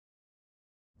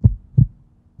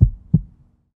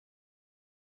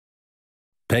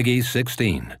Peggy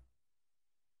 16.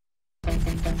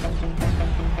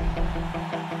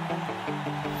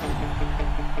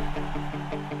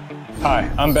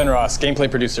 Hi, I'm Ben Ross, gameplay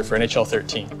producer for NHL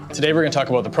 13. Today we're going to talk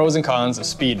about the pros and cons of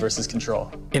speed versus control.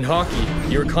 In hockey,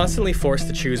 you were constantly forced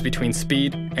to choose between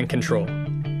speed and control.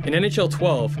 In NHL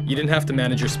 12, you didn't have to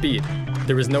manage your speed.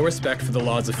 There was no respect for the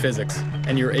laws of physics,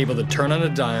 and you were able to turn on a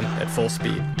dime at full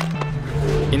speed.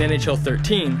 In NHL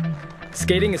 13,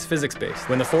 skating is physics-based.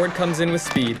 When the forward comes in with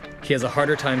speed, he has a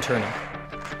harder time turning.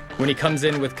 When he comes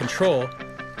in with control,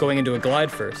 going into a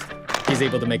glide first, he's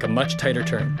able to make a much tighter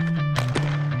turn.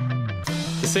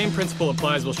 The same principle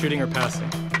applies while shooting or passing.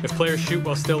 If players shoot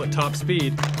while still at top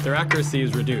speed, their accuracy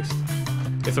is reduced.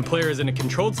 If a player is in a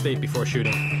controlled state before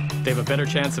shooting, they have a better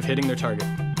chance of hitting their target.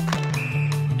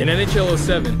 In NHL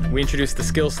 07, we introduced the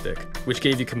skill stick, which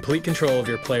gave you complete control of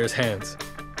your player's hands.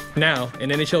 Now, in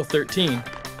NHL 13,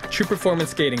 true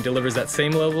performance skating delivers that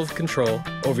same level of control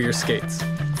over your skates,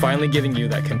 finally giving you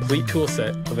that complete tool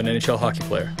set of an NHL hockey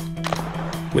player.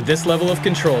 With this level of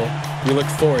control, we look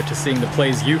forward to seeing the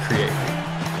plays you create